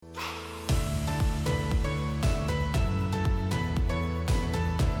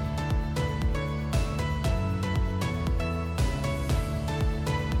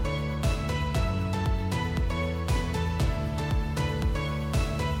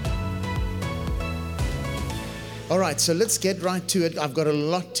All right, so let's get right to it. I've got a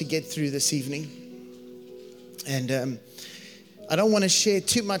lot to get through this evening. And I don't want to share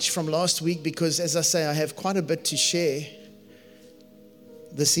too much from last week because, as I say, I have quite a bit to share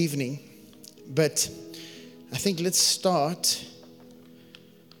this evening. But I think let's start.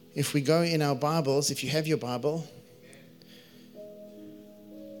 If we go in our Bibles, if you have your Bible,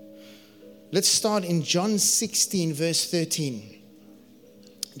 let's start in John 16, verse 13.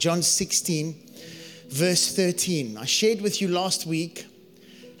 John 16, verse 13. I shared with you last week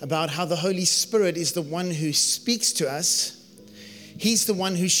about how the Holy Spirit is the one who speaks to us. He's the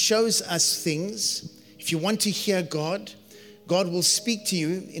one who shows us things. If you want to hear God, God will speak to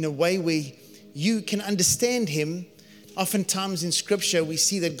you in a way where you can understand Him. Oftentimes in Scripture, we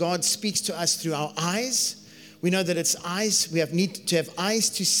see that God speaks to us through our eyes. We know that it's eyes. We need to have eyes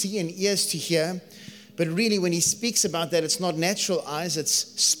to see and ears to hear. But really, when He speaks about that, it's not natural eyes, it's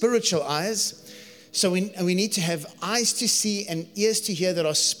spiritual eyes. So we need to have eyes to see and ears to hear that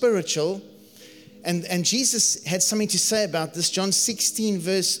are spiritual. And Jesus had something to say about this. John 16,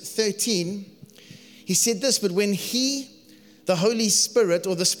 verse 13. He said this, but when He, the Holy Spirit,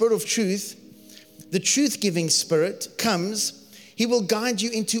 or the Spirit of truth, the truth-giving Spirit, comes, He will guide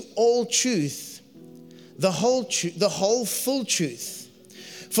you into all truth, the whole full truth.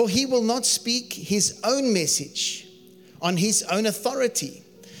 For He will not speak His own message on His own authority,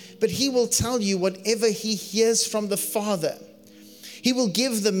 but He will tell you whatever He hears from the Father. He will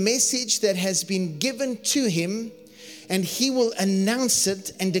give the message that has been given to Him, and He will announce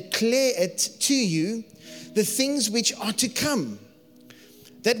it and declare it to you, the things which are to come,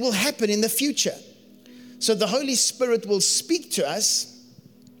 that will happen in the future. So the Holy Spirit will speak to us,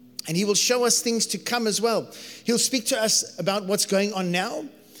 and He will show us things to come as well. He'll speak to us about what's going on now.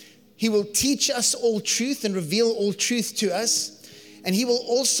 He will teach us all truth and reveal all truth to us. And He will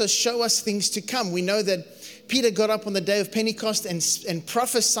also show us things to come. We know that Peter got up on the day of Pentecost and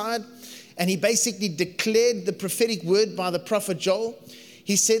prophesied, and he basically declared the prophetic word by the prophet Joel.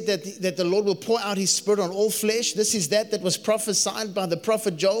 He said that the Lord will pour out His Spirit on all flesh. This is that was prophesied by the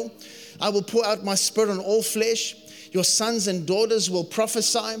prophet Joel. I will pour out my Spirit on all flesh. Your sons and daughters will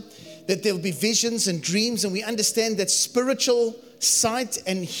prophesy, that there will be visions and dreams. And we understand that spiritual sight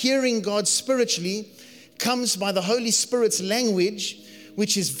and hearing God spiritually comes by the Holy Spirit's language,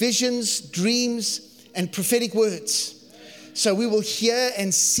 which is visions, dreams, and prophetic words. So we will hear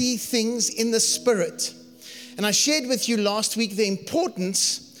and see things in the Spirit. And I shared with you last week the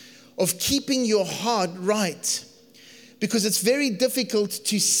importance of keeping your heart right, because it's very difficult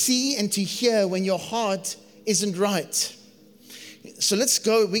to see and to hear when your heart isn't right. So let's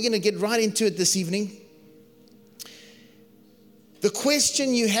go. We're going to get right into it this evening. The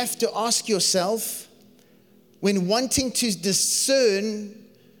question you have to ask yourself when wanting to discern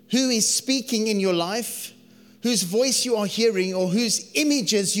who is speaking in your life, whose voice you are hearing, or whose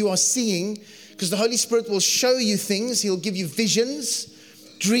images you are seeing, because the Holy Spirit will show you things. He'll give you visions,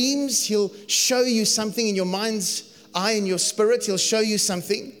 dreams. He'll show you something in your mind's eye, in your spirit. He'll show you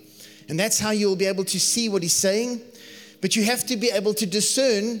something. And that's how you'll be able to see what He's saying. But you have to be able to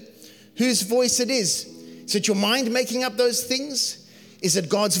discern whose voice it is. Is it your mind making up those things? Is it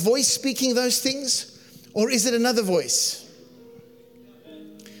God's voice speaking those things? Or is it another voice?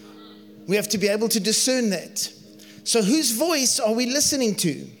 We have to be able to discern that. So whose voice are we listening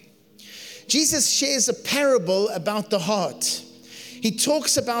to? Jesus shares a parable about the heart. He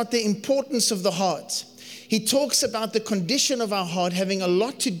talks about the importance of the heart. He talks about the condition of our heart having a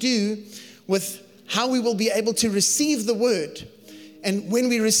lot to do with how we will be able to receive the word. And when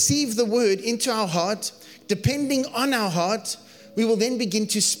we receive the word into our heart, depending on our heart, we will then begin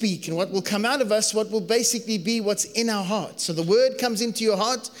to speak. And what will come out of us, what will basically be what's in our heart. So the word comes into your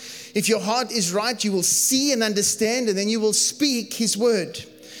heart. If your heart is right, you will see and understand, and then you will speak His word.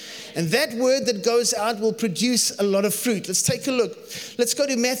 And that word that goes out will produce a lot of fruit. Let's take a look. Let's go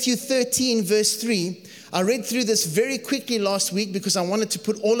to Matthew 13, verse 3. I read through this very quickly last week because I wanted to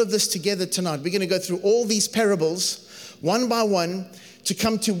put all of this together tonight. We're going to go through all these parables one by one to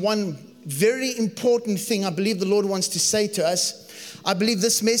come to one very important thing I believe the Lord wants to say to us. I believe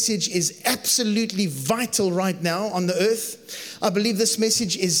this message is absolutely vital right now on the earth. I believe this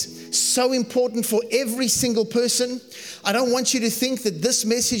message is so important for every single person. I don't want you to think that this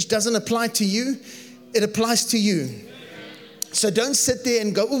message doesn't apply to you. It applies to you. So don't sit there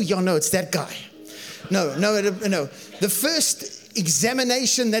and go, oh, yeah, no, it's that guy. No. The first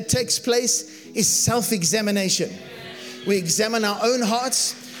examination that takes place is self-examination. We examine our own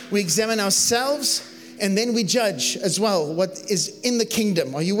hearts. We examine ourselves. And then we judge as well what is in the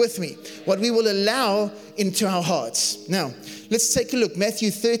kingdom. Are you with me? What we will allow into our hearts. Now, let's take a look.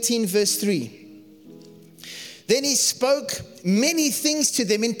 Matthew 13, verse 3. Then he spoke many things to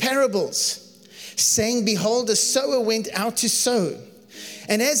them in parables, saying, behold, a sower went out to sow.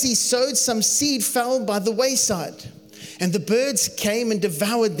 And as he sowed, some seed fell by the wayside, and the birds came and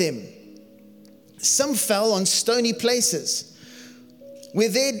devoured them. Some fell on stony places, where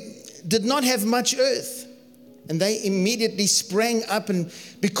they did not have much earth, and they immediately sprang up, and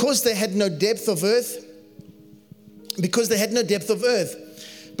because they had no depth of earth,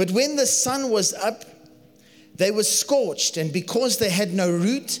 but when the sun was up, they were scorched, and because they had no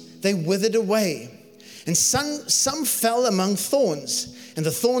root, they withered away. And some fell among thorns, and the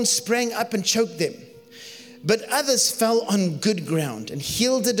thorns sprang up and choked them. But others fell on good ground and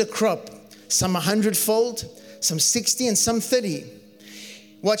yielded a crop, some 100-fold, some 60, and some 30.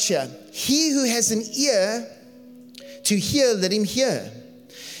 Watch here. He who has an ear to hear, let him hear.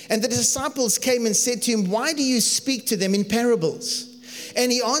 And the disciples came and said to him, why do you speak to them in parables? And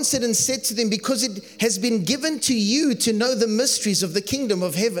he answered and said to them, because it has been given to you to know the mysteries of the kingdom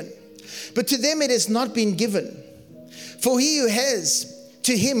of heaven. But to them it has not been given. For he who has,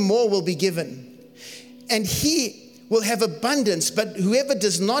 to him more will be given. And he will have abundance, but whoever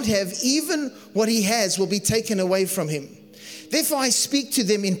does not have, even what he has will be taken away from him. Therefore I speak to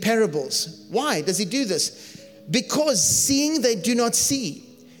them in parables. Why does he do this? Because seeing they do not see,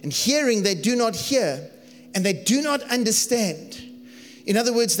 and hearing they do not hear, and they do not understand. In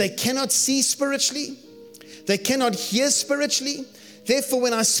other words, they cannot see spiritually, they cannot hear spiritually. Therefore,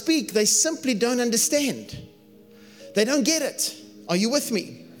 when I speak, they simply don't understand. They don't get it. Are you with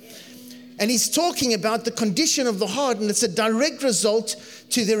me? And he's talking about the condition of the heart, and it's a direct result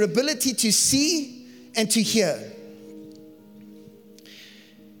to their ability to see and to hear.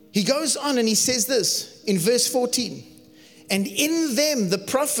 He goes on and he says this in verse 14. And in them the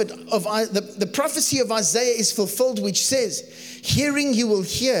prophecy of Isaiah is fulfilled, which says, hearing you will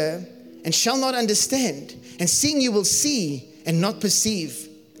hear and shall not understand, and seeing you will see and not perceive.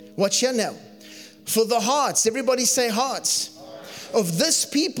 Watch here now. For the hearts, everybody say hearts, of this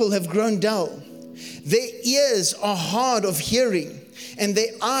people have grown dull. Their ears are hard of hearing, and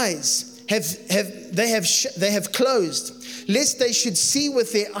their eyes have closed. Lest they should see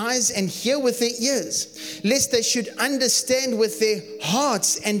with their eyes and hear with their ears, lest they should understand with their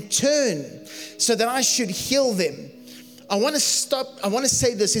hearts and turn, so that I should heal them. I want to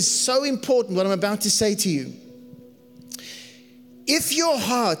say this is so important, what I'm about to say to you. If your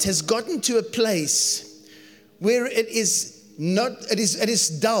heart has gotten to a place where it is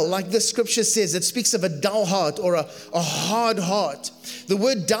dull, like the scripture says, it speaks of a dull heart or a hard heart. The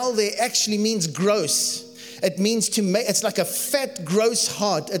word dull there actually means gross. It means to make, it's like a fat, gross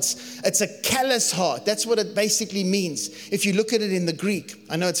heart. It's a callous heart. That's what it basically means. If you look at it in the Greek,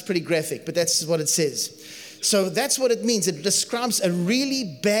 I know it's pretty graphic, but that's what it says. So that's what it means. It describes a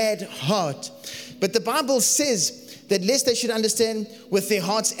really bad heart. But the Bible says that lest they should understand with their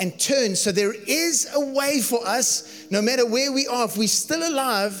hearts and turn. So there is a way for us, no matter where we are, if we're still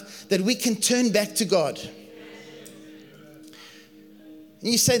alive, that we can turn back to God. And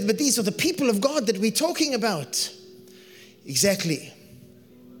you say, but these are the people of God that we're talking about. Exactly.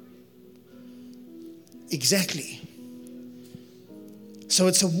 So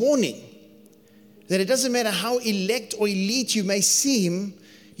it's a warning that it doesn't matter how elect or elite you may seem,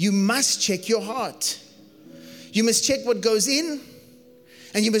 you must check your heart. You must check what goes in,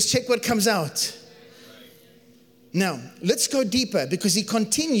 and you must check what comes out. Now, let's go deeper, because he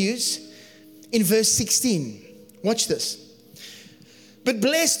continues in verse 16. Watch this. But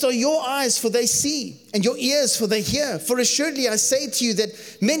blessed are your eyes, for they see, and your ears, for they hear. For assuredly I say to you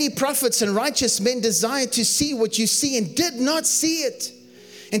that many prophets and righteous men desired to see what you see and did not see it,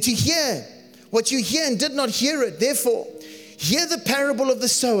 and to hear what you hear and did not hear it. Therefore, hear the parable of the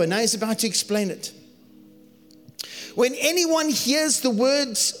sower. Now he's about to explain it. When anyone hears the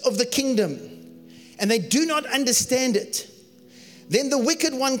words of the kingdom and they do not understand it, then the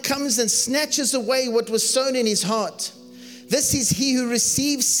wicked one comes and snatches away what was sown in his heart. This is he who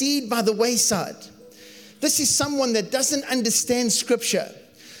receives seed by the wayside. This is someone that doesn't understand scripture.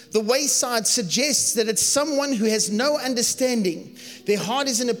 The wayside suggests that it's someone who has no understanding. Their heart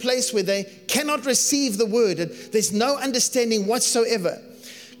is in a place where they cannot receive the word. There's no understanding whatsoever.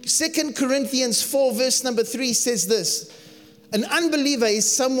 2 Corinthians 4 verse number 3 says this. An unbeliever is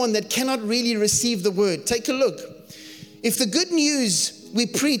someone that cannot really receive the word. Take a look. If the good news we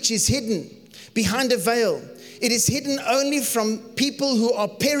preach is hidden behind a veil, it is hidden only from people who are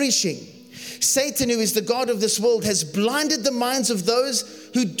perishing. Satan, who is the god of this world, has blinded the minds of those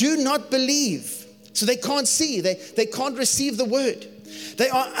who do not believe. So they can't see, they can't receive the word. They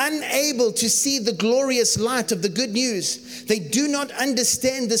are unable to see the glorious light of the good news. They do not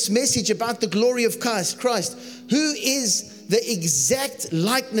understand this message about the glory of Christ, who is the exact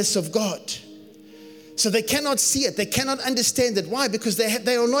likeness of God. So they cannot see it. They cannot understand it. Why? Because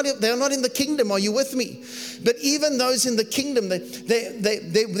they are not in the kingdom. Are you with me? But even those in the kingdom,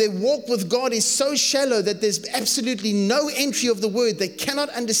 their walk with God is so shallow that there's absolutely no entry of the word. They cannot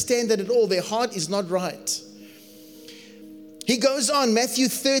understand that at all. Their heart is not right. He goes on, Matthew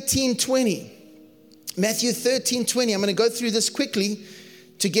 13:20. Matthew 13:20. I'm going to go through this quickly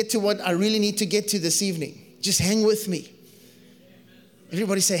to get to what I really need to get to this evening. Just hang with me.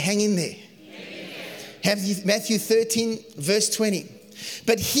 Everybody say, hang in there. Matthew 13, verse 20.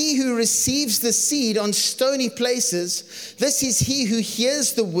 But he who receives the seed on stony places, this is he who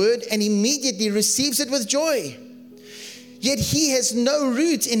hears the word and immediately receives it with joy. Yet he has no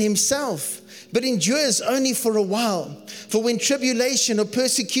root in himself, but endures only for a while. For when tribulation or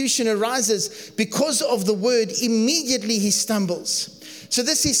persecution arises because of the word, immediately he stumbles. So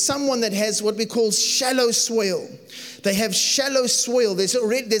this is someone that has what we call shallow soil. They have shallow soil. There's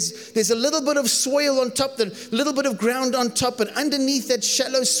a little bit of soil on top, a little bit of ground on top, but underneath that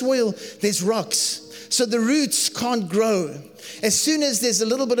shallow soil, there's rocks. So the roots can't grow. As soon as there's a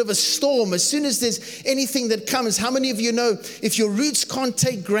little bit of a storm, as soon as there's anything that comes, how many of you know if your roots can't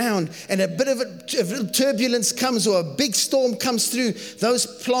take ground and a bit of turbulence comes or a big storm comes through, those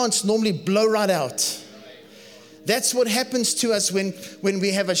plants normally blow right out. That's what happens to us when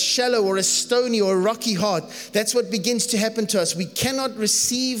we have a shallow or a stony or a rocky heart. That's what begins to happen to us. We cannot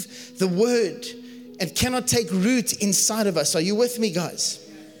receive the word and cannot take root inside of us. Are you with me, guys?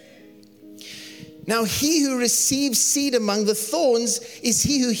 Now, he who receives seed among the thorns is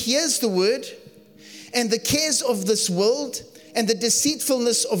he who hears the word, and the cares of this world and the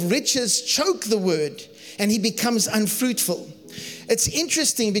deceitfulness of riches choke the word, and he becomes unfruitful. It's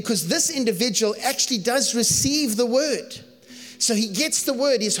interesting because this individual actually does receive the word. So he gets the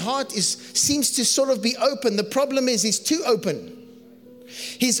word. His heart seems to sort of be open. The problem is he's too open.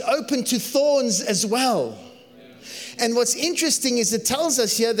 He's open to thorns as well. And what's interesting is it tells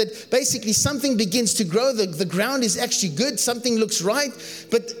us here that basically something begins to grow. The ground is actually good. Something looks right.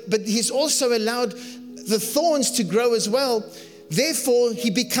 But he's also allowed the thorns to grow as well. Therefore, he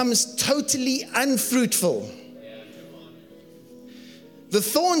becomes totally unfruitful. The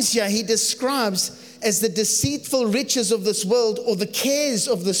thorns here he describes as the deceitful riches of this world or the cares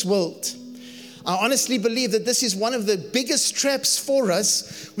of this world. I honestly believe that this is one of the biggest traps for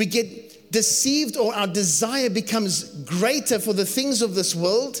us. We get deceived or our desire becomes greater for the things of this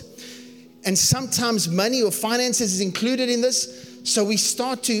world. And sometimes money or finances is included in this. So we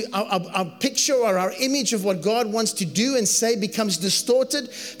start to, our picture or our image of what God wants to do and say becomes distorted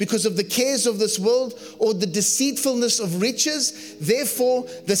because of the cares of this world or the deceitfulness of riches. Therefore,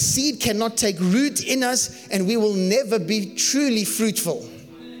 the seed cannot take root in us and we will never be truly fruitful.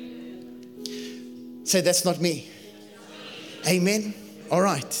 Say, that's not me. Amen. All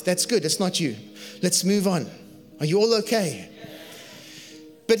right, that's good. It's not you. Let's move on. Are you all okay?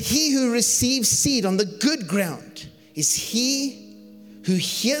 But he who receives seed on the good ground is he who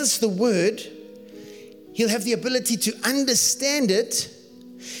hears the word. He'll have the ability to understand it.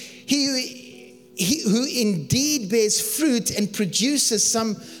 He who indeed bears fruit and produces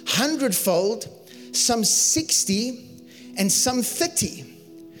some 100-fold, some 60, and some 30.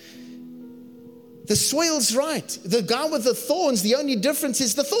 The soil's right. The guy with the thorns, the only difference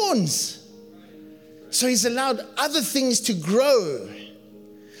is the thorns. So he's allowed other things to grow.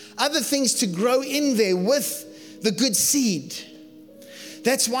 Other things to grow in there with the good seed.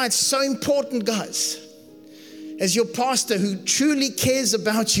 That's why it's so important, guys. As your pastor who truly cares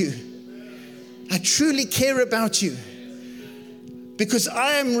about you, I truly care about you because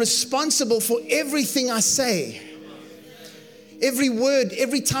I am responsible for everything I say. Every word,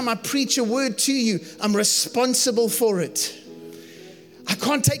 every time I preach a word to you, I'm responsible for it. I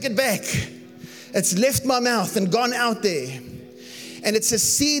can't take it back. It's left my mouth and gone out there. And it's a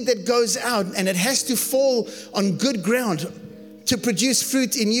seed that goes out and it has to fall on good ground to produce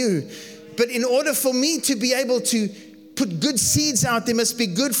fruit in you. But in order for me to be able to put good seeds out, there must be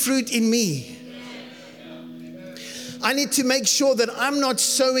good fruit in me. I need to make sure that I'm not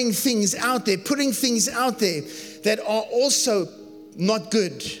sowing things out there, putting things out there that are also not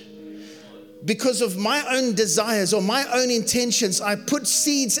good. Because of my own desires or my own intentions, I put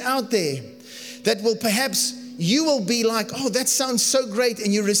seeds out there that will perhaps you will be like, oh, that sounds so great.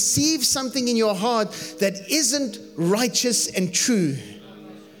 And you receive something in your heart that isn't righteous and true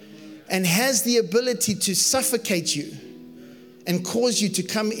and has the ability to suffocate you and cause you to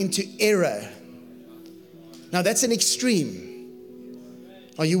come into error. Now, that's an extreme.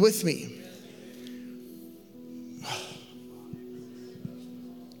 Are you with me?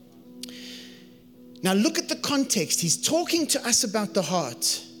 Now look at the context. He's talking to us about the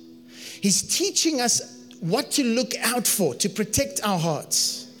heart. He's teaching us what to look out for to protect our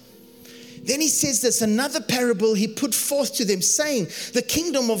hearts. Then he says this, another parable he put forth to them, saying, the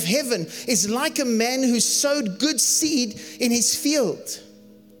kingdom of heaven is like a man who sowed good seed in his field.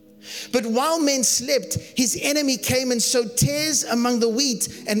 But while men slept, his enemy came and sowed tares among the wheat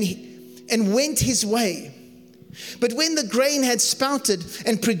and went his way. But when the grain had sprouted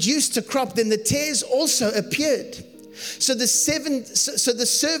and produced a crop, then the tares also appeared. So the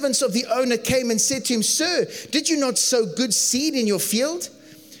servants of the owner came and said to him, Sir, did you not sow good seed in your field?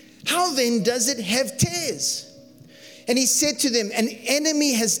 How then does it have tares? And he said to them, an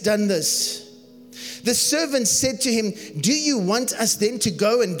enemy has done this. The servants said to him, do you want us then to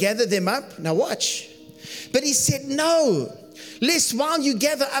go and gather them up? Now watch. But he said, no, lest while you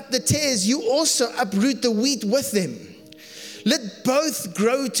gather up the tares, you also uproot the wheat with them. Let both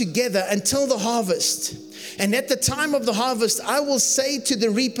grow together until the harvest. And at the time of the harvest, I will say to the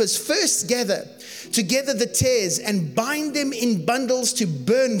reapers, first gather together the tares and bind them in bundles to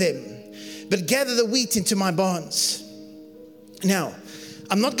burn them, but gather the wheat into my barns. Now,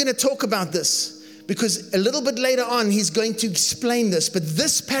 I'm not going to talk about this because a little bit later on, he's going to explain this, but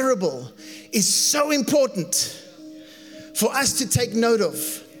this parable is so important for us to take note of.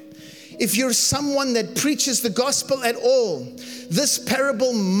 If you're someone that preaches the gospel at all, this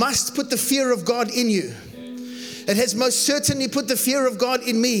parable must put the fear of God in you. It has most certainly put the fear of God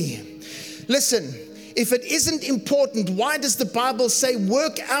in me. Listen, if it isn't important, why does the Bible say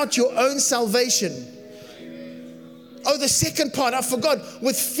work out your own salvation? Oh, the second part, I forgot,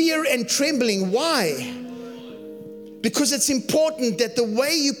 with fear and trembling. Why? Because it's important that the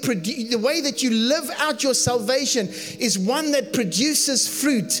way that you live out your salvation is one that produces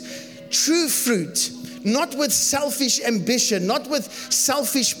fruit, true fruit, not with selfish ambition, not with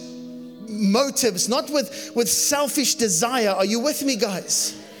selfish motives, not with selfish desire. Are you with me,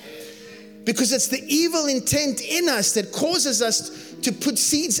 guys? Because it's the evil intent in us that causes us to put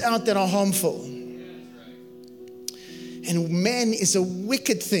seeds out that are harmful. And man is a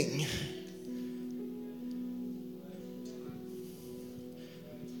wicked thing.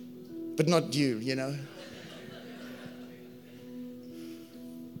 But not you, you know.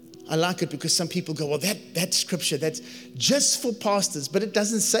 I like it because some people go, well, that scripture, that's just for pastors, but it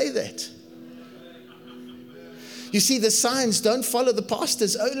doesn't say that. You see, the signs don't follow the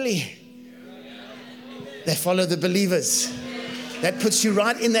pastors only. They follow the believers. That puts you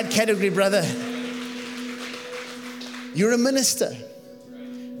right in that category, brother. You're a minister.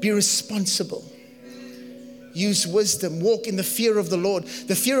 Be responsible. Use wisdom. Walk in the fear of the Lord.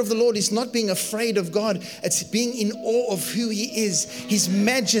 The fear of the Lord is not being afraid of God. It's being in awe of who He is. His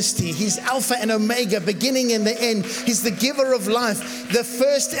majesty. He's Alpha and Omega, beginning and the end. He's the giver of life, the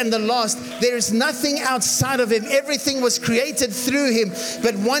first and the last. There is nothing outside of Him. Everything was created through Him.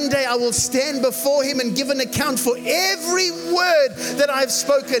 But one day I will stand before Him and give an account for every word that I've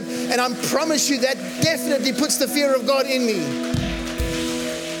spoken. And I promise you that definitely puts the fear of God in me.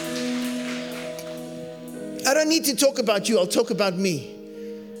 I don't need to talk about you, I'll talk about me.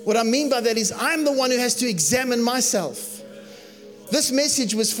 What I mean by that is I'm the one who has to examine myself. This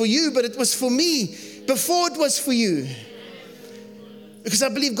message was for you, but it was for me before it was for you. Because I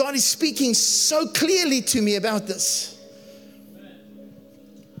believe God is speaking so clearly to me about this.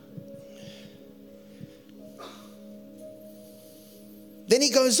 Then he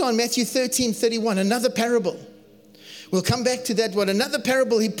goes on, Matthew 13:31, another parable. We'll come back to that one. Another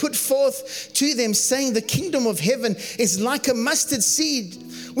parable he put forth to them, saying, the kingdom of heaven is like a mustard seed,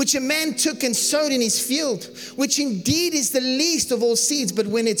 which a man took and sowed in his field, which indeed is the least of all seeds. But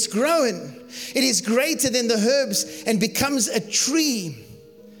when it's grown, it is greater than the herbs and becomes a tree,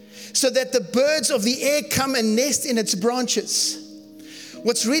 so that the birds of the air come and nest in its branches.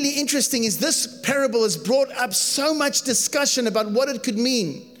 What's really interesting is this parable has brought up so much discussion about what it could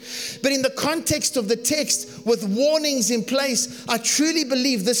mean. But in the context of the text, with warnings in place, I truly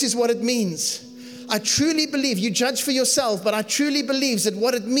believe this is what it means. I truly believe, you judge for yourself, but I truly believe that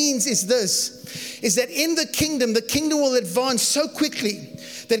what it means is this, is that in the kingdom will advance so quickly,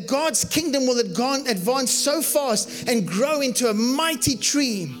 that God's kingdom will advance so fast and grow into a mighty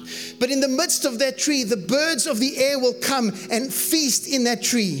tree. But in the midst of that tree, the birds of the air will come and feast in that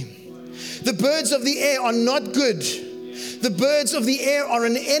tree. The birds of the air are not good. The birds of the air are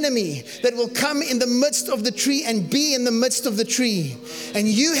an enemy that will come in the midst of the tree and be in the midst of the tree. And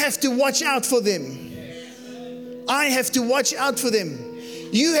you have to watch out for them. I have to watch out for them.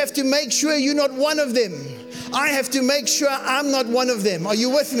 You have to make sure you're not one of them. I have to make sure I'm not one of them. Are you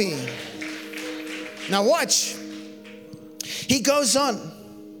with me? Now watch. He goes on.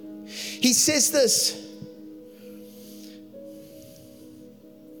 He says this.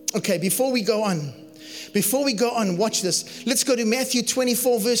 Okay, before we go on, watch this. Let's go to Matthew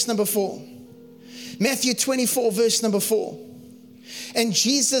 24, verse number 4. Matthew 24, verse number 4. And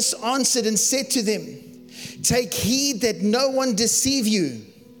Jesus answered and said to them, take heed that no one deceive you,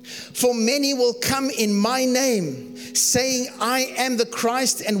 for many will come in my name, saying, I am the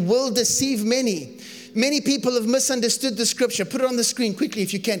Christ, and will deceive many. Many people have misunderstood the scripture. Put it on the screen quickly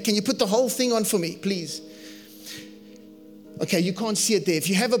if you can. Can you put the whole thing on for me, please? Okay, you can't see it there. If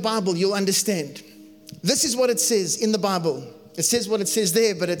you have a Bible, you'll understand. This is what it says in the Bible. It says what it says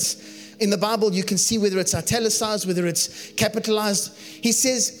there, but it's in the Bible. You can see whether it's italicized, whether it's capitalized. He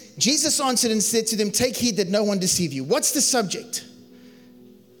says, Jesus answered and said to them, take heed that no one deceive you. What's the subject?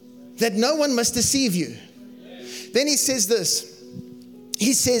 That no one must deceive you. Then he says this.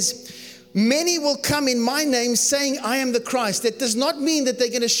 He says, many will come in my name saying, I am the Christ. That does not mean that they're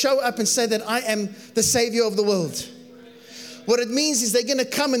going to show up and say that I am the Savior of the world. What it means is they're going to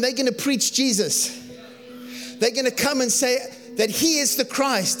come and they're going to preach Jesus. They're going to come and say that He is the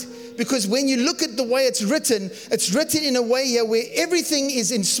Christ. Because when you look at the way it's written in a way here where everything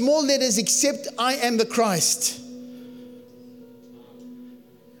is in small letters except I am the Christ.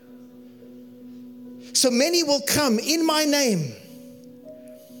 So many will come in my name.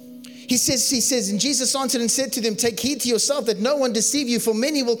 He says, and Jesus answered and said to them, take heed to yourself that no one deceive you, for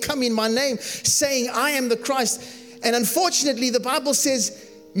many will come in my name, saying, I am the Christ. And unfortunately, the Bible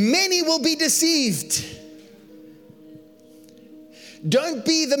says, many will be deceived. Don't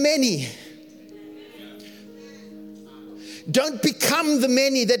be the many. Don't become the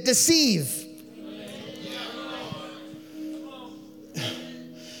many that deceive.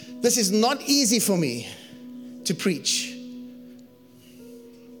 This is not easy for me to preach.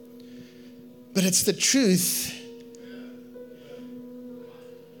 But it's the truth.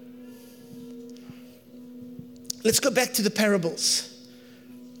 Let's go back to the parables.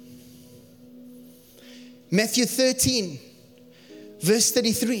 Matthew 13, verse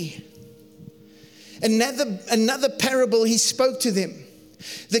 33. Another parable he spoke to them.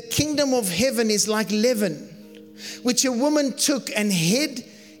 The kingdom of heaven is like leaven, which a woman took and hid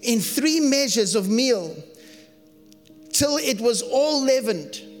in 3 measures of meal till it was all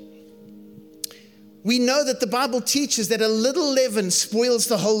leavened. We know that the Bible teaches that a little leaven spoils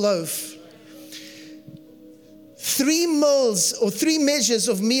the whole loaf. 3 meals or 3 measures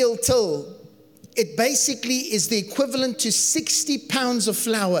of meal till it basically is the equivalent to 60 pounds of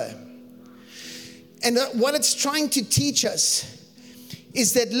flour. And what it's trying to teach us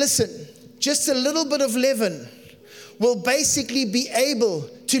is that, listen, just a little bit of leaven will basically be able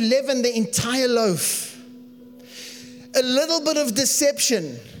to leaven the entire loaf. A little bit of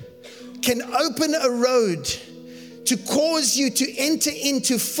deception can open a road to cause you to enter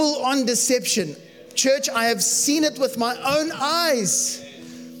into full-on deception. Church, I have seen it with my own eyes.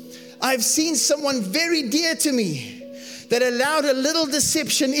 I've seen someone very dear to me that allowed a little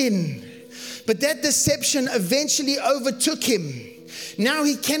deception in, but that deception eventually overtook him. Now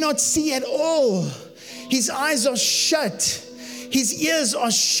he cannot see at all. His eyes are shut. His ears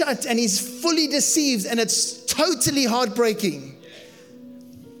are shut, and he's fully deceived, and it's totally heartbreaking.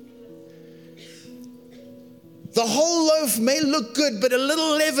 The whole loaf may look good, but a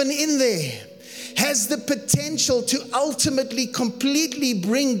little leaven in there has the potential to ultimately completely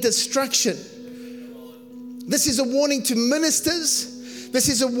bring destruction. This is a warning to ministers. This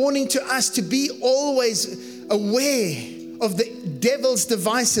is a warning to us to be always aware of the devil's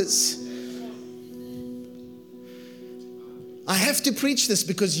devices. I have to preach this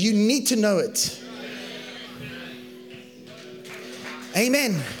because you need to know it.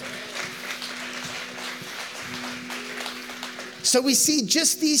 Amen. So we see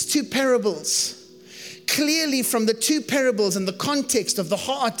just these 2 parables. Clearly from the 2 parables and the context of the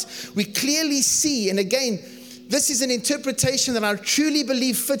heart, we clearly see, and again, this is an interpretation that I truly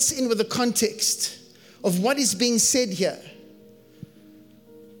believe fits in with the context of what is being said here.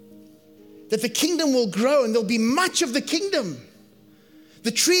 That the kingdom will grow and there'll be much of the kingdom.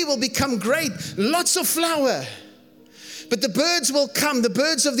 The tree will become great, lots of flower. But the birds will come, the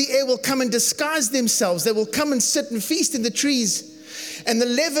birds of the air will come and disguise themselves. They will come and sit and feast in the trees. And the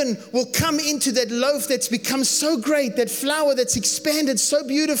leaven will come into that loaf that's become so great, that flour that's expanded so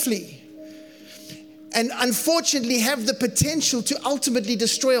beautifully. And unfortunately have the potential to ultimately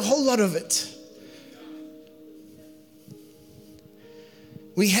destroy a whole lot of it.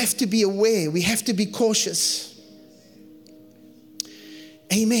 We have to be aware. We have to be cautious.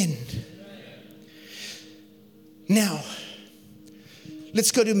 Amen. Now,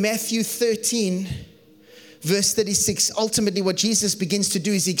 let's go to Matthew 13, verse 36. Ultimately, what Jesus begins to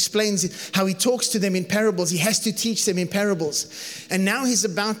do is he explains how he talks to them in parables. He has to teach them in parables. And now he's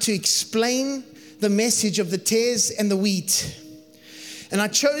about to explain the message of the tares and the wheat. And I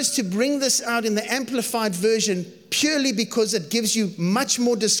chose to bring this out in the Amplified version purely because it gives you much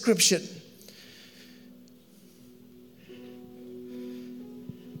more description.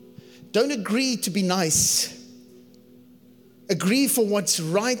 Don't agree to be nice. Agree for what's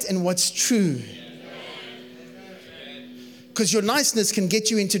right and what's true. Because your niceness can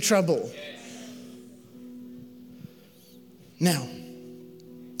get you into trouble. Now,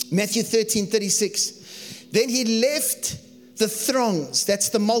 Matthew 13:36. Then he left the throngs, that's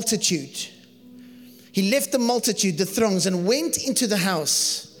the multitude. He left the multitude, the throngs, and went into the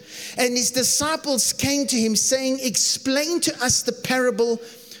house. And his disciples came to him saying, explain to us the parable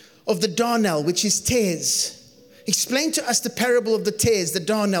of the darnel, which is tares. Explain to us the parable of the tares, the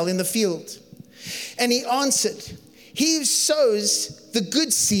darnel in the field. And he answered, he who sows the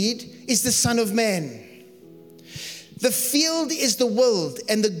good seed is the Son of Man. The field is the world,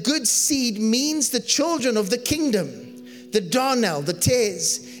 and the good seed means the children of the kingdom. The darnel, the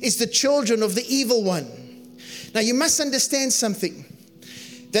tares, is the children of the evil one. Now you must understand something.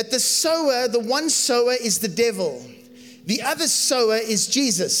 That the sower, the one sower is the devil. The other sower is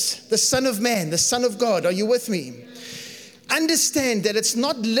Jesus, the Son of Man, the Son of God. Are you with me? Understand that it's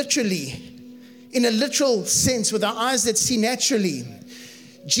not literally, in a literal sense, with our eyes that see naturally.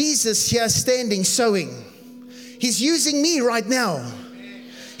 Jesus here standing, sowing. He's using me right now.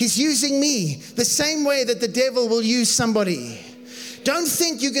 He's using me the same way that the devil will use somebody. Don't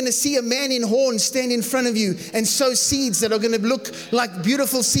think you're going to see a man in horns stand in front of you and sow seeds that are going to look like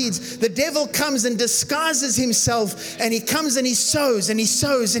beautiful seeds. The devil comes and disguises himself, and he comes and he sows and he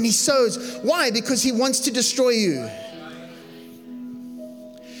sows and he sows. Why? Because he wants to destroy you.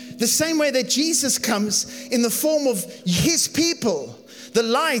 The same way that Jesus comes in the form of his people, the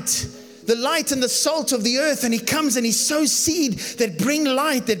light and the salt of the earth, and he comes and he sows seed that bring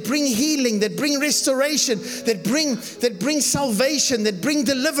light, that bring healing, that bring restoration, that bring salvation, that bring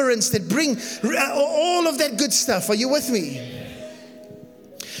deliverance, that bring all of that good stuff. Are you with me?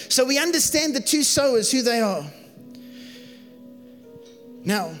 So we understand the two sowers, who they are.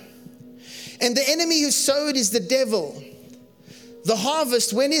 Now, and the enemy who sowed is the devil. The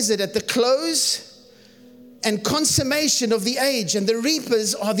harvest, when is it? At the close and consummation of the age, and the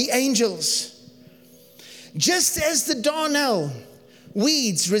reapers are the angels. Just as the darnel,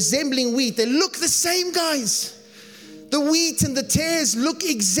 weeds resembling wheat, they look the same, guys. The wheat and the tares look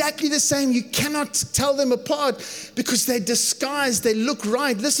exactly the same. You cannot tell them apart because they're disguised. They look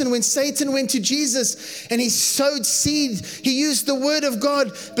right. Listen, when Satan went to Jesus and he sowed seed, he used the word of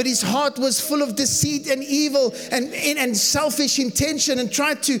God, but his heart was full of deceit and evil and selfish intention, and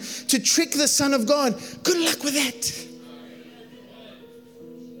tried to trick the Son of God. Good luck with that.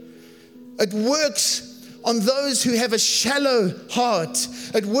 It works on those who have a shallow heart.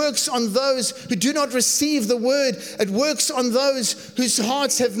 It works on those who do not receive the word. It works on those whose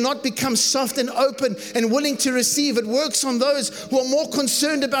hearts have not become soft and open and willing to receive. It works on those who are more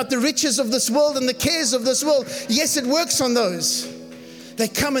concerned about the riches of this world and the cares of this world. Yes, it works on those. They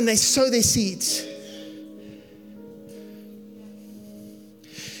come and they sow their seeds.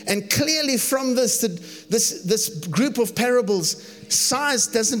 And clearly from this group of parables, size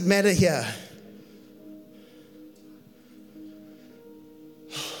doesn't matter here.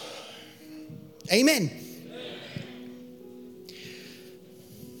 Amen.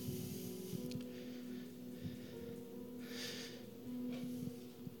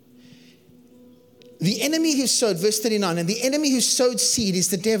 The enemy who sowed, verse 39, and the enemy who sowed seed is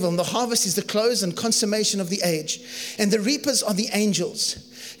the devil, and the harvest is the close and consummation of the age, and the reapers are the angels.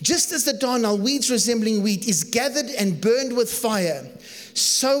 Just as the darnel, weeds resembling wheat, is gathered and burned with fire,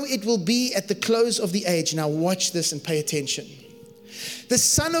 so it will be at the close of the age. Now watch this and pay attention. The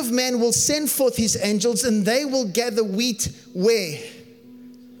Son of Man will send forth his angels, and they will gather wheat where?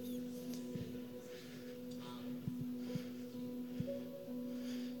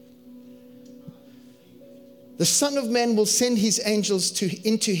 The Son of Man will send his angels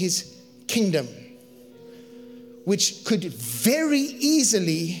into his kingdom, which could very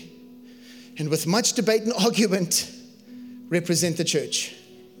easily, and with much debate and argument, represent the church.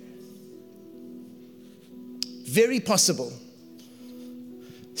 Very possible.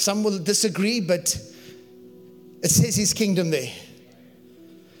 Some will disagree, but it says his kingdom there.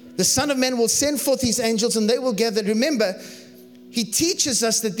 The Son of Man will send forth his angels, and they will gather. Remember, he teaches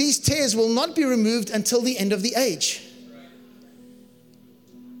us that these tares will not be removed until the end of the age.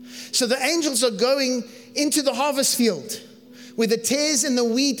 So the angels are going into the harvest field, where the tares and the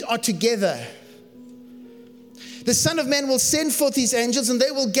wheat are together. The Son of Man will send forth his angels, and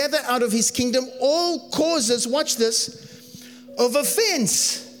they will gather out of his kingdom all causes, watch this, of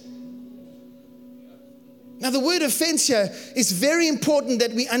offense. Now, the word offense here is very important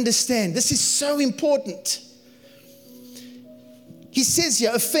that we understand. This is so important. He says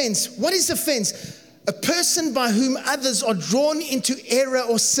here, offense. What is offense? A person by whom others are drawn into error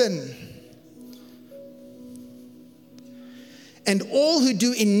or sin. And all who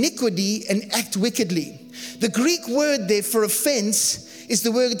do iniquity and act wickedly. The Greek word there for offense is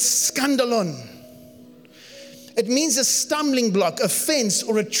the word skandalon. It means a stumbling block, a fence,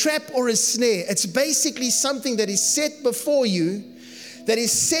 or a trap, or a snare. It's basically something that is set before you, that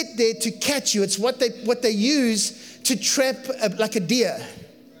is set there to catch you. It's what they use to trap like a deer.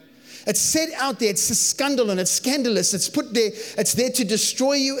 It's set out there. It's a scandalon. It's scandalous. It's put there. It's there to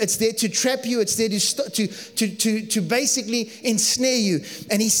destroy you. It's there to trap you. It's there to basically ensnare you.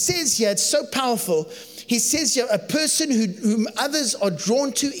 And he says here, it's so powerful. He says here, a person whom others are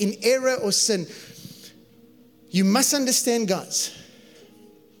drawn to in error or sin. You must understand, guys.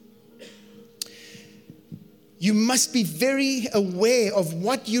 You must be very aware of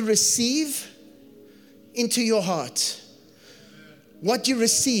what you receive into your heart. What you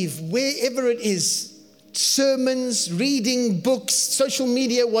receive, wherever it is, sermons, reading, books, social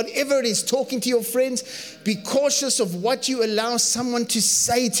media, whatever it is, talking to your friends, be cautious of what you allow someone to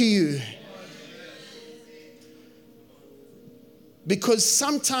say to you. Because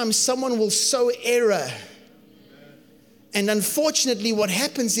sometimes someone will sow error. And unfortunately, what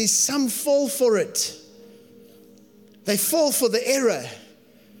happens is some fall for it. They fall for the error.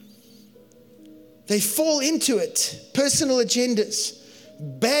 They fall into it. Personal agendas,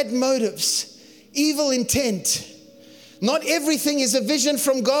 bad motives, evil intent. Not everything is a vision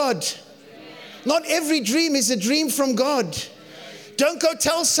from God. Not every dream is a dream from God. Don't go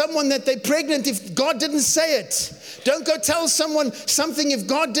tell someone that they're pregnant if God didn't say it. Don't go tell someone something if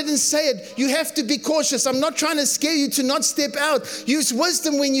God didn't say it. You have to be cautious. I'm not trying to scare you to not step out. Use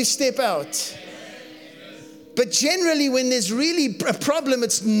wisdom when you step out. But generally, when there's really a problem,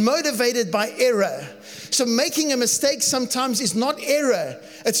 it's motivated by error. So making a mistake sometimes is not error.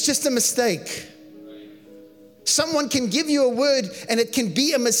 It's just a mistake. Someone can give you a word and it can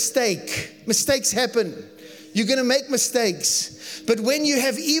be a mistake. Mistakes happen. You're going to make mistakes. But when you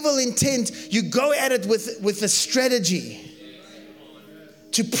have evil intent, you go at it with a strategy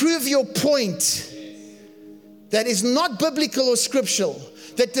to prove your point that is not biblical or scriptural,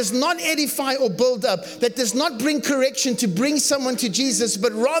 that does not edify or build up, that does not bring correction to bring someone to Jesus,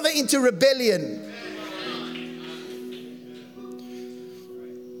 but rather into rebellion.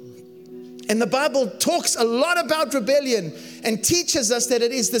 And the Bible talks a lot about rebellion and teaches us that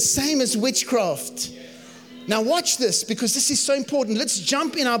it is the same as witchcraft. Now watch this, because this is so important. Let's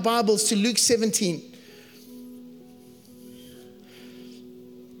jump in our Bibles to Luke 17.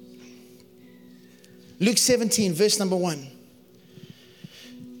 Luke 17, verse number 1.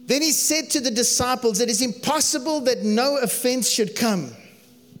 Then he said to the disciples, it is impossible that no offense should come.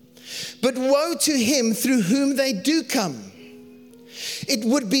 But woe to him through whom they do come. It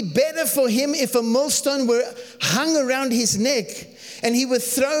would be better for him if a millstone were hung around his neck and he were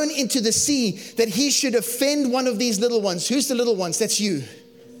thrown into the sea, that he should offend one of these little ones. Who's the little ones? That's you.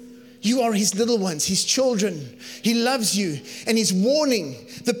 You are his little ones, his children. He loves you, and he's warning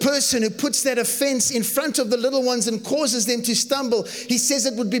the person who puts that offense in front of the little ones and causes them to stumble. He says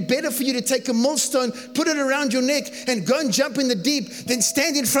it would be better for you to take a millstone, put it around your neck, and go and jump in the deep than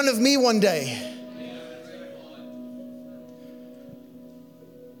stand in front of me one day.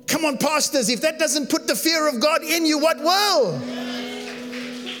 Come on, pastors, if that doesn't put the fear of God in you, what will?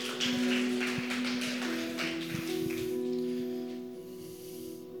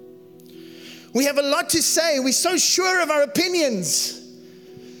 We have a lot to say. We're so sure of our opinions.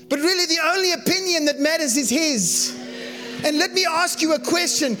 But really the only opinion that matters is his. And let me ask you a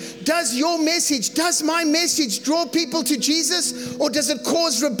question. Does my message draw people to Jesus? Or does it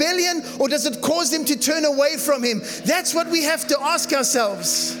cause rebellion? Or does it cause them to turn away from him? That's what we have to ask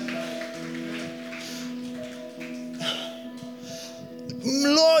ourselves.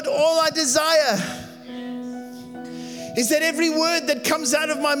 Lord, all I desire is that every word that comes out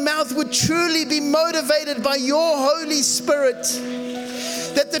of my mouth would truly be motivated by your Holy Spirit.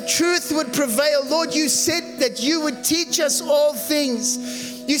 That the truth would prevail. Lord, you said that you would teach us all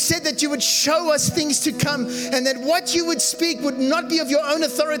things. You said that you would show us things to come, and that what you would speak would not be of your own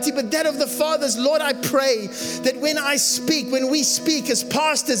authority, but that of the Father's. Lord, I pray that when I speak, when we speak as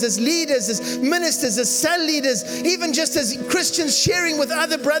pastors, as leaders, as ministers, as cell leaders, even just as Christians sharing with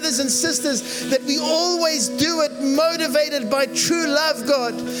other brothers and sisters, that we always do it motivated by true love,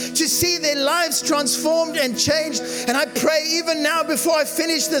 God, to see their lives transformed and changed. And I pray even now, before I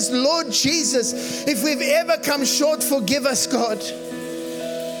finish this, Lord Jesus, if we've ever come short, forgive us, God.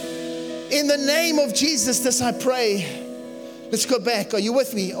 In the name of Jesus, this I pray. Let's go back. Are you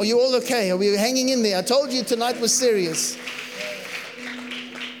with me? Are you all okay? Are we hanging in there? I told you tonight was serious.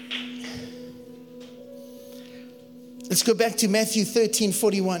 Let's go back to Matthew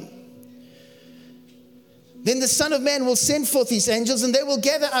 13:41. Then the Son of Man will send forth his angels, and they will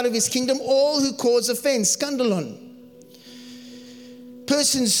gather out of his kingdom all who cause offense, skandalon.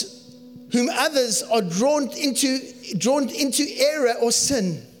 Persons whom others are drawn into error or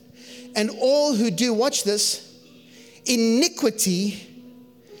sin, and all who do, watch this, iniquity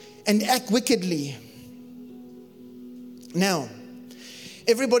and act wickedly. Now,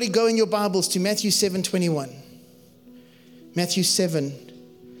 everybody go in your Bibles to Matthew 7:21. Matthew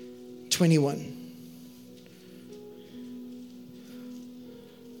 7:21.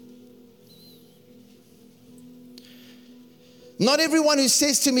 Not everyone who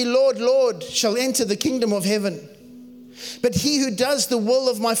says to me, Lord, Lord, shall enter the kingdom of heaven, but he who does the will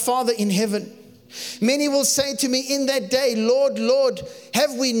of my Father in heaven. Many will say to me in that day, Lord, Lord,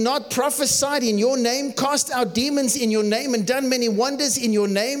 have we not prophesied in your name, cast out demons in your name, and done many wonders in your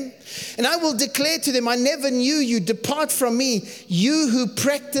name? And I will declare to them, I never knew you. Depart from me, you who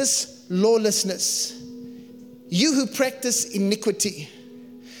practice lawlessness, you who practice iniquity,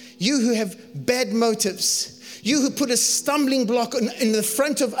 you who have bad motives, you who put a stumbling block in the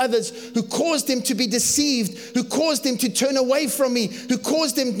front of others, who caused them to be deceived, who caused them to turn away from me, who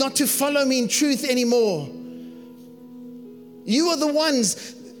caused them not to follow me in truth anymore. You are the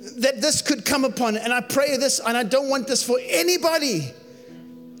ones that this could come upon. And I pray this, and I don't want this for anybody.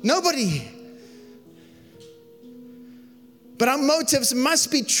 Nobody. But our motives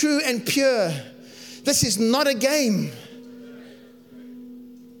must be true and pure. This is not a game.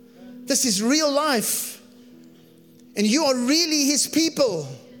 This is real life. And you are really his people.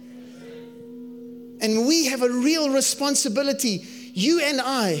 And we have a real responsibility, you and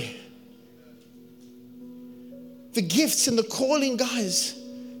I. The gifts and the calling, guys,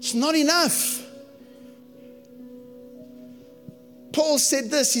 it's not enough. Paul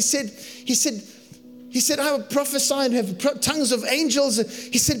said this, he said, I will prophesy and have tongues of angels.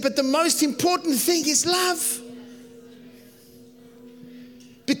 He said, but the most important thing is love.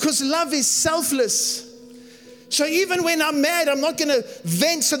 Because love is selfless. So even when I'm mad, I'm not going to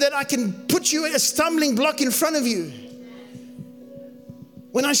vent so that I can put you a stumbling block in front of you.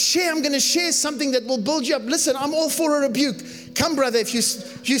 When I share, I'm going to share something that will build you up. Listen, I'm all for a rebuke. Come, brother, if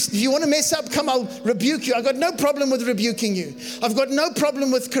you want to mess up, come, I'll rebuke you. I've got no problem with rebuking you. I've got no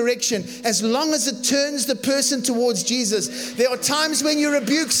problem with correction, as long as it turns the person towards Jesus. There are times when you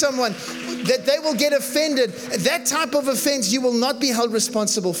rebuke someone that they will get offended. That type of offense you will not be held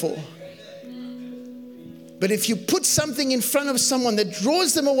responsible for. But if you put something in front of someone that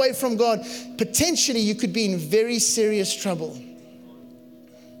draws them away from God, potentially you could be in very serious trouble.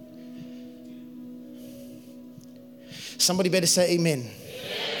 Somebody better say amen.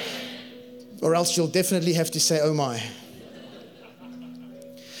 Or else you'll definitely have to say, oh my.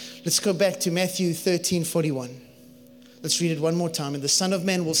 Let's go back to Matthew 13:41. Let's read it one more time. And the Son of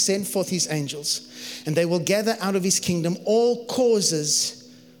Man will send forth his angels, and they will gather out of his kingdom all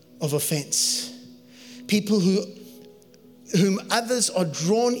causes of offense. People whom others are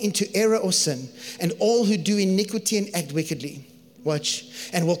drawn into error or sin, and all who do iniquity and act wickedly. Watch.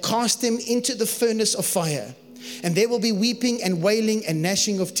 And will cast them into the furnace of fire. And there will be weeping and wailing and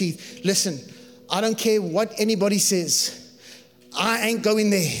gnashing of teeth. Listen, I don't care what anybody says. I ain't going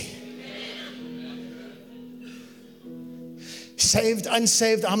there. Saved,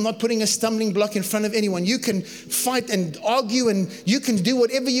 unsaved, I'm not putting a stumbling block in front of anyone. You can fight and argue and you can do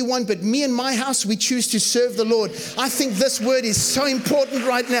whatever you want, but me and my house, we choose to serve the Lord. I think this word is so important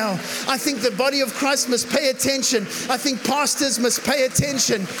right now. I think the body of Christ must pay attention. I think pastors must pay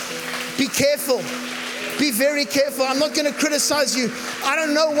attention. Be careful. Be very careful. I'm not going to criticize you. I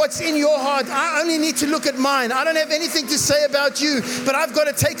don't know what's in your heart. I only need to look at mine. I don't have anything to say about you, but I've got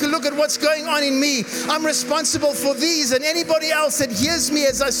to take a look at what's going on in me. I'm responsible for these and anybody else that hears me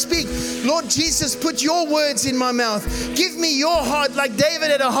as I speak. Lord Jesus, put your words in my mouth. Give me your heart like David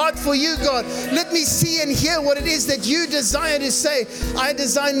had a heart for you, God. Let me see and hear what it is that you desire to say. I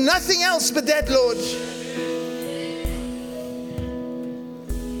desire nothing else but that, Lord.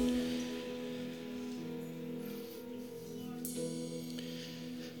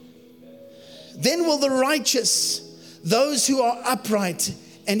 will the righteous, those who are upright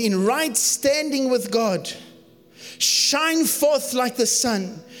and in right standing with God, shine forth like the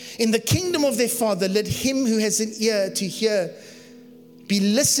sun in the kingdom of their Father. Let him who has an ear to hear be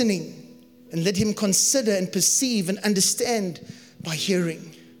listening, and let him consider and perceive and understand by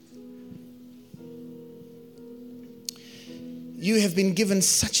hearing. You have been given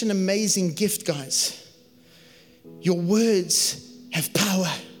such an amazing gift, guys. Your words have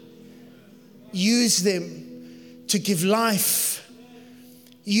power. Use them to give life.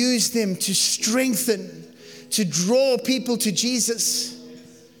 Use them to strengthen, to draw people to Jesus.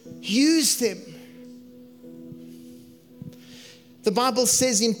 Use them. The Bible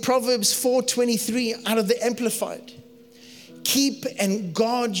says in Proverbs 4:23 out of the Amplified, keep and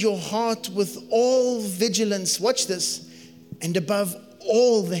guard your heart with all vigilance. Watch this. And above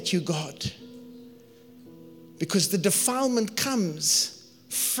all that you guard. Because the defilement comes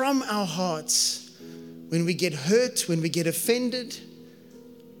from our hearts when we get hurt, when we get offended,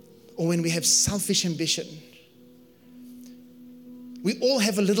 or when we have selfish ambition. We all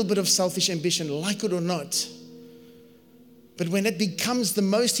have a little bit of selfish ambition, like it or not. But when it becomes the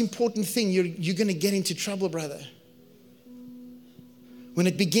most important thing, you're going to get into trouble, brother. When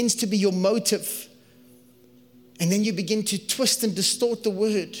it begins to be your motive, and then you begin to twist and distort the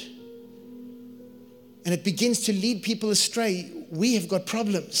word, and it begins to lead people astray, we have got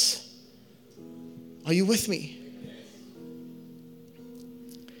problems. Are you with me?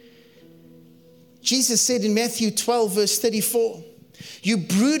 Jesus said in Matthew 12, verse 34, you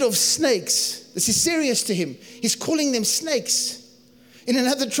brood of snakes. This is serious to him. He's calling them snakes. In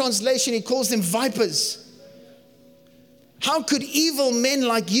another translation, he calls them vipers. How could evil men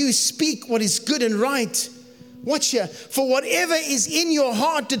like you speak what is good and right? Watch here. For whatever is in your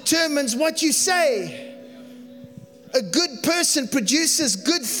heart determines what you say. A good person produces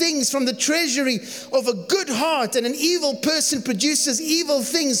good things from the treasury of a good heart, and an evil person produces evil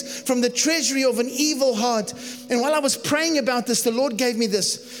things from the treasury of an evil heart. And while I was praying about this, the Lord gave me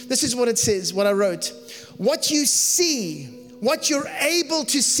this. This is what it says, what I wrote. What you see, what you're able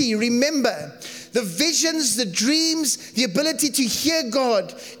to see, remember, the visions, the dreams, the ability to hear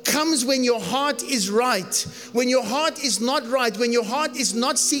God comes when your heart is right. When your heart is not right, when your heart is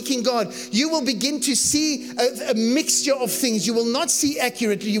not seeking God, you will begin to see a mixture of things. You will not see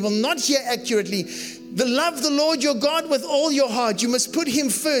accurately. You will not hear accurately. Love the Lord your God with all your heart. You must put him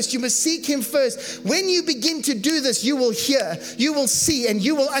first. You must seek him first. When you begin to do this, you will hear, you will see, and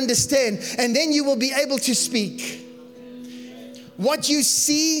you will understand, and then you will be able to speak. What you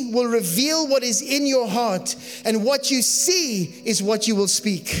see will reveal what is in your heart, and what you see is what you will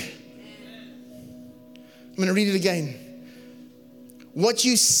speak. I'm going to read it again. What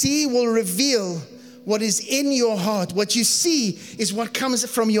you see will reveal what is in your heart. What you see is what comes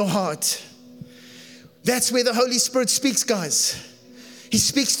from your heart. That's where the Holy Spirit speaks, guys. He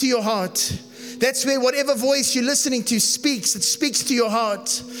speaks to your heart. That's where whatever voice you're listening to speaks. It speaks to your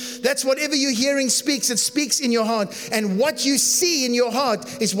heart. That's whatever you're hearing speaks. It speaks in your heart. And what you see in your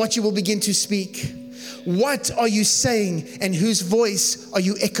heart is what you will begin to speak. What are you saying, and whose voice are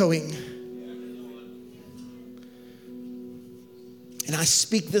you echoing? And I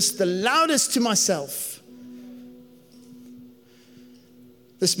speak this the loudest to myself.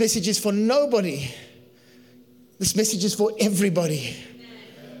 This message is for nobody. This message is for everybody.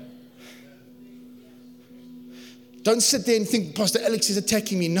 Don't sit there and think, Pastor Alex is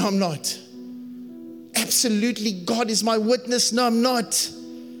attacking me. No, I'm not. Absolutely, God is my witness. No, I'm not.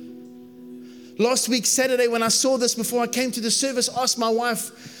 Last week, Saturday, when I saw this before I came to the service, asked my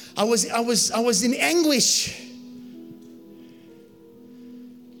wife, I was in anguish.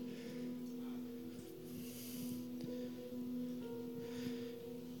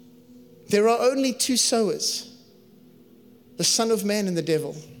 There are only two sowers, the Son of Man and the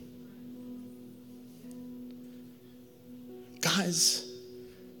devil. Guys,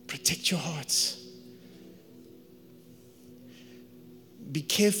 protect your hearts. Be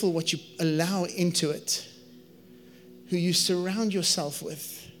careful what you allow into it, who you surround yourself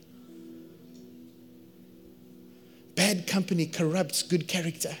with. Bad company corrupts good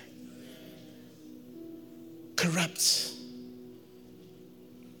character. Corrupts.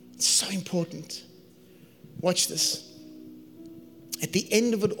 It's so important. Watch this. At the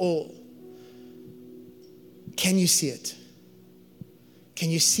end of it all, can you see it? Can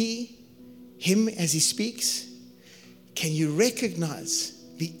you see him as he speaks? Can you recognize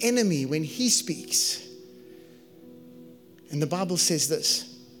the enemy when he speaks? And the Bible says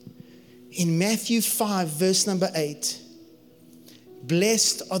this in Matthew 5, verse number 8.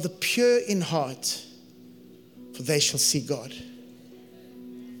 Blessed are the pure in heart, for they shall see God.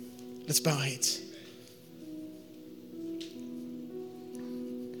 Let's bow our heads.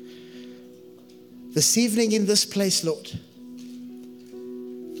 This evening in this place, Lord,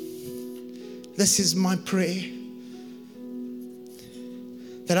 this is my prayer,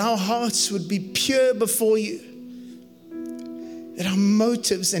 that our hearts would be pure before you, that our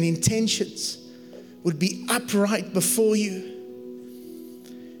motives and intentions would be upright before you.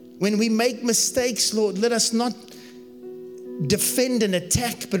 When we make mistakes, Lord, let us not defend and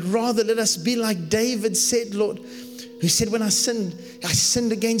attack, but rather let us be like David said, Lord, who said, when I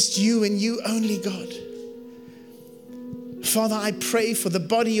sinned against you and you only, God. Father, I pray for the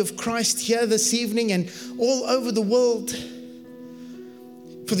body of Christ here this evening and all over the world.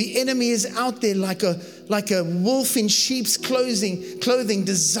 For the enemy is out there like a wolf in sheep's clothing,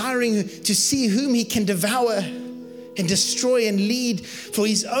 desiring to see whom he can devour and destroy and lead for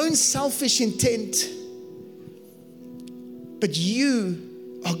his own selfish intent. But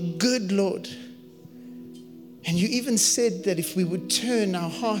you are good, Lord. And you even said that if we would turn our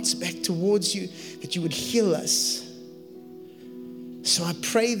hearts back towards you, that you would heal us. So I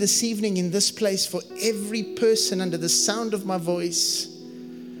pray this evening in this place for every person under the sound of my voice.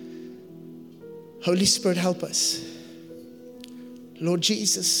 Holy Spirit, help us. Lord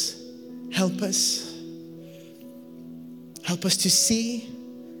Jesus, help us. Help us to see,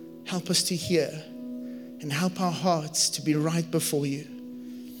 help us to hear, and help our hearts to be right before you.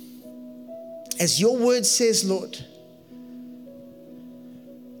 As your word says, Lord,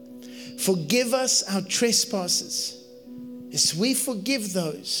 forgive us our trespasses as we forgive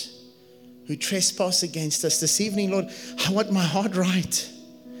those who trespass against us. This evening, Lord, I want my heart right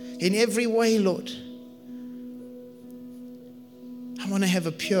in every way, Lord. I want to have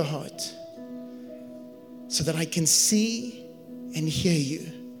a pure heart so that I can see and hear you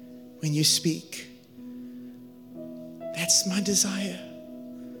when you speak. That's my desire.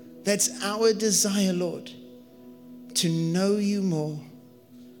 That's our desire, Lord, to know you more,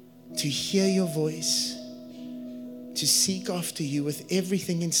 to hear your voice, to seek after you with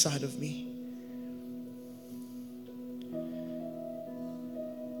everything inside of me.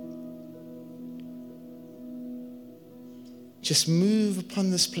 Just move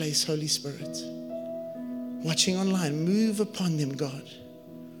upon this place, Holy Spirit. Watching online, move upon them, God.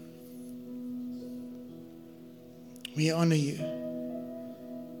 We honor you.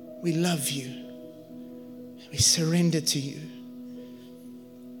 We love you. We surrender to you.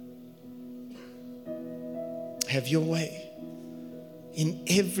 Have your way in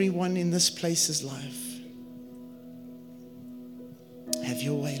everyone in this place's life. Have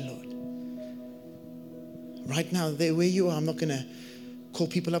your way, Lord. Right now, there where you are, I'm not going to call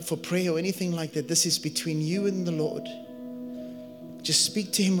people up for prayer or anything like that. This is between you and the Lord. Just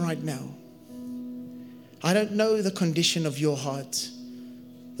speak to him right now. I don't know the condition of your heart.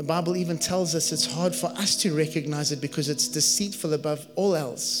 The Bible even tells us it's hard for us to recognize it because it's deceitful above all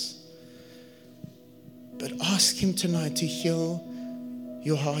else. But ask him tonight to heal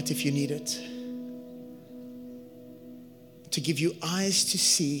your heart if you need it. To give you eyes to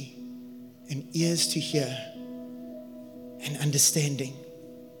see and ears to hear and understanding.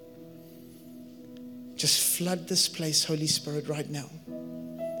 Just flood this place, Holy Spirit, right now.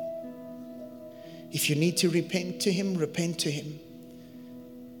 If you need to repent to him, repent to him.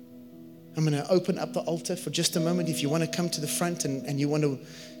 I'm going to open up the altar for just a moment. If you want to come to the front and you want to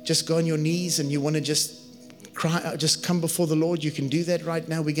just go on your knees and you want to just cry out, just come before the Lord, you can do that right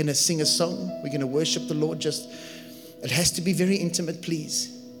now. We're going to sing a song. We're going to worship the Lord. It has to be very intimate,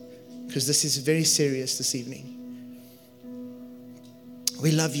 please, because this is very serious this evening.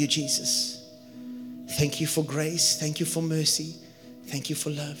 We love you, Jesus. Thank you for grace. Thank you for mercy. Thank you for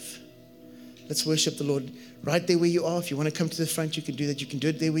love. Let's worship the Lord right there where you are. If you want to come to the front, you can do that. You can do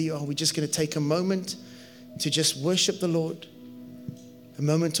it there where you are. We're just going to take a moment to just worship the Lord. A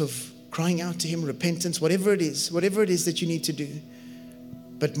moment of crying out to him, repentance, whatever it is that you need to do.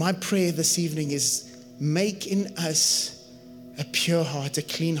 But my prayer this evening is make in us a pure heart, a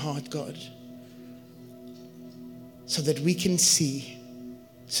clean heart, God, so that we can see,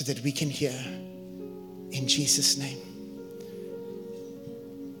 so that we can hear. In Jesus' name.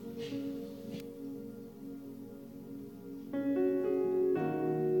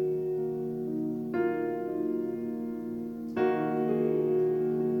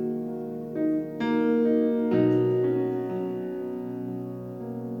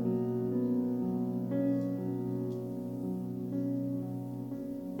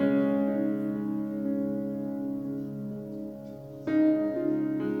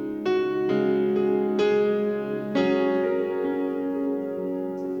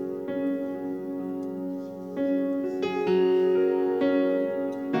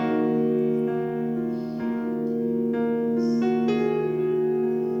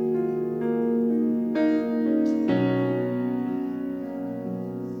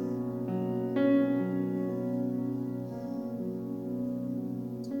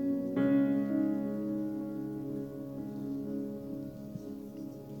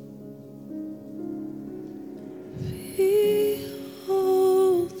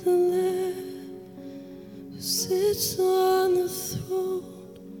 sits on the throne,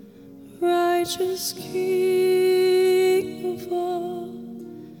 righteous King of all,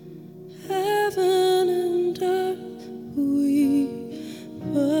 heaven and earth, we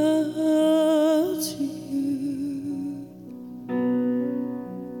bow to you.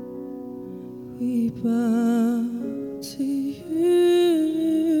 We bow to you.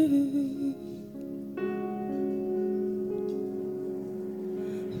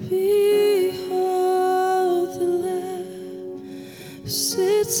 Behold the Lamb who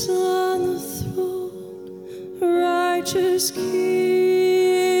sits on the throne, righteous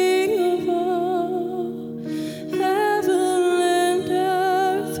King of all, heaven and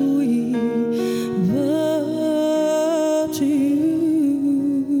earth, we bow to you.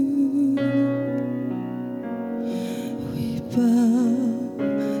 We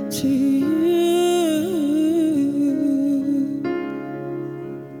bow to you.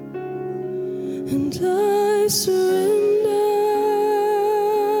 And I surrender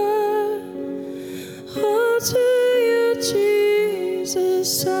all to you,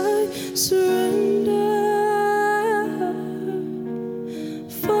 Jesus. I surrender.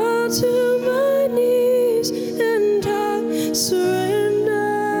 Fall to my knees and I surrender.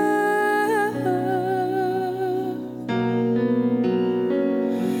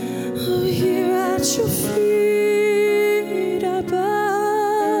 Oh, here at your feet I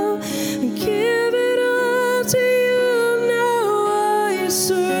bow and give it all to you. Now I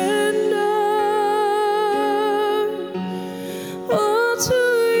surrender all to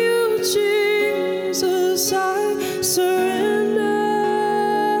you, Jesus. I surrender.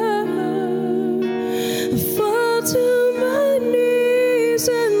 Fall to my knees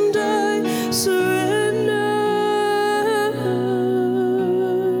and I surrender.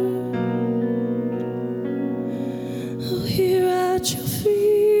 Oh, here at your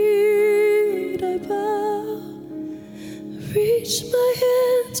feet I bow, reach my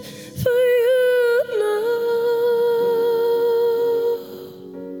hands for you now.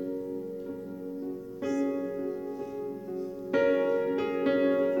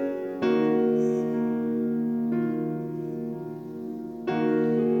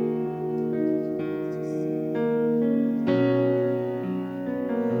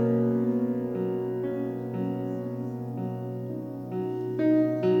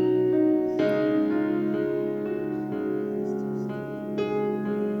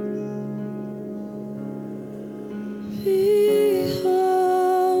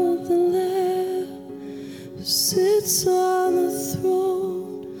 Behold the Lamb who sits on the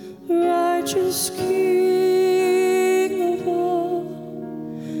throne, righteous King of all,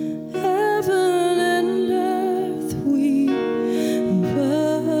 heaven and earth, we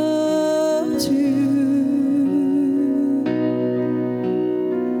bow to you.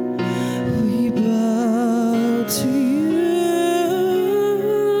 We bow to you.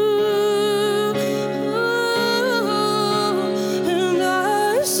 And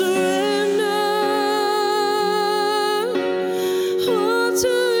I surrender all to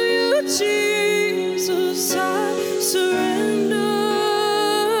you, Jesus. I surrender.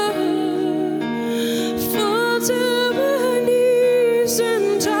 Fall to my knees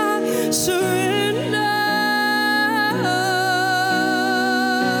and I surrender.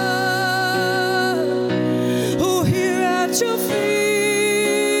 Oh, here at your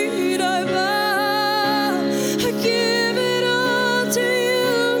feet I bow. I give it all to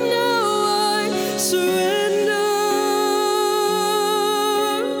you. Now I surrender.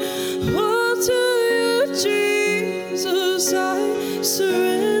 All to you, Jesus. I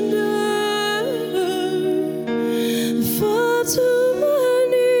surrender. Fall to my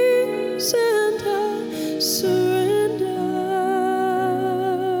knees and I surrender.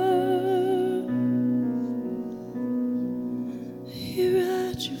 Here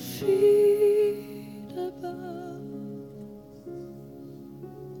at your feet I bow.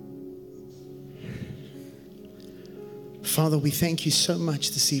 Father, we thank you so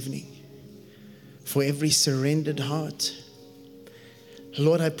much this evening for every surrendered heart.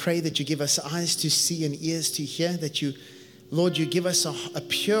 Lord, I pray that you give us eyes to see and ears to hear, that you, Lord, you give us a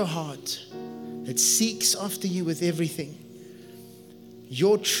pure heart that seeks after you with everything.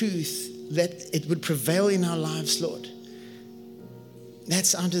 Your truth, that it would prevail in our lives, Lord.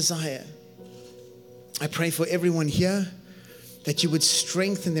 That's our desire. I pray for everyone here that you would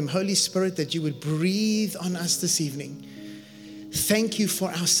strengthen them. Holy Spirit, that you would breathe on us this evening. Thank you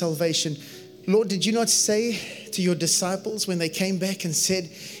for our salvation. Lord, did you not say to your disciples when they came back and said,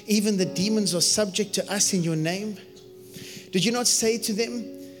 even the demons are subject to us in your name? Did you not say to them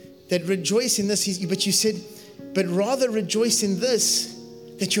that rejoice in this? But you said, but rather rejoice in this,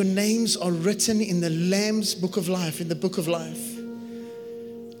 that your names are written in the Lamb's book of life, in the book of life.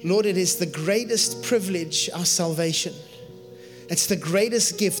 Lord, it is the greatest privilege, our salvation. It's the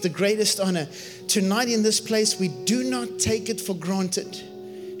greatest gift, the greatest honor. Tonight in this place, we do not take it for granted.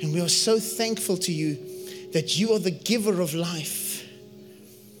 And we are so thankful to you that you are the giver of life.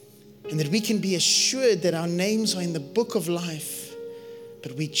 And that we can be assured that our names are in the book of life.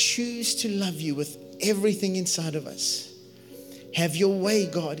 But we choose to love you with everything inside of us. Have your way,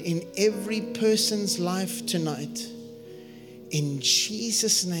 God, in every person's life tonight. In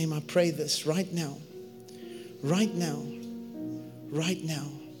Jesus' name, I pray this right now. Right now. Right now.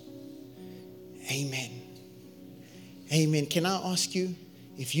 Amen. Amen. Can I ask you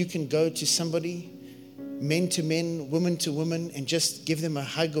if you can go to somebody, men to men, woman to woman, and just give them a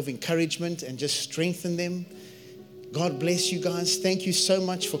hug of encouragement and just strengthen them? God bless you guys. Thank you so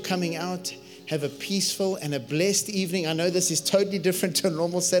much for coming out. Have a peaceful and a blessed evening. I know this is totally different to a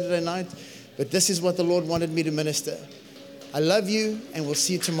normal Saturday night, but this is what the Lord wanted me to minister. I love you, and we'll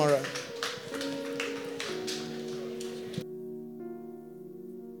see you tomorrow.